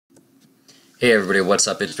Hey everybody, what's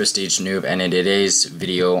up? It's Prestige Noob, and in today's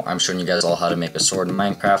video, I'm showing you guys all how to make a sword in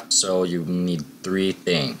Minecraft. So you need three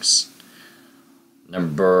things.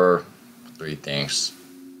 Three things.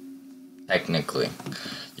 Technically,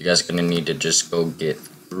 you guys are gonna need to just go get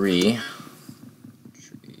three.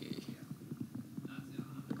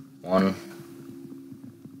 One,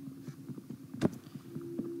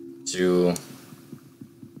 two,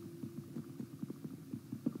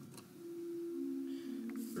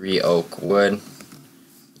 three oak wood.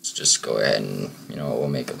 Let's just go ahead and, we'll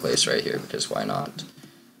make a place right here because why not?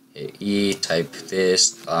 Hit E, type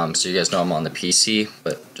this. So you guys know I'm on the PC,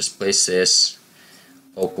 but just place this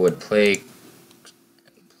oak wood plate,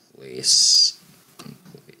 place.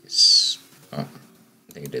 Oh, I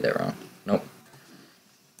think I did that wrong. Nope.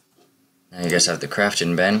 Now you guys have the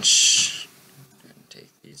crafting bench. Take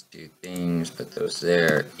these two things, put those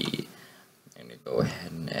there. E. I'm gonna go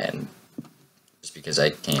ahead and just because I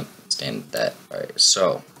can't stand that. Alright,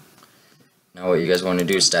 so now what you guys want to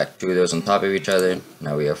do is stack two of those on top of each other.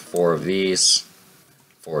 Now we have four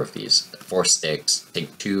sticks.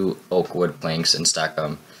 Take two oak wood planks and stack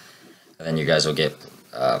them, and then you guys will get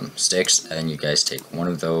sticks, and then you guys take one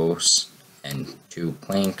of those and two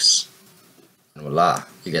planks, and voila,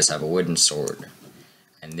 you guys have a wooden sword.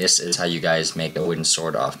 And this is how you guys make a wooden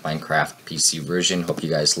sword off Minecraft PC version. Hope you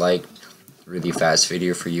guys liked. Really fast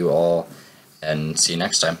video for you all, and see you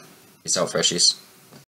next time. Peace out, freshies.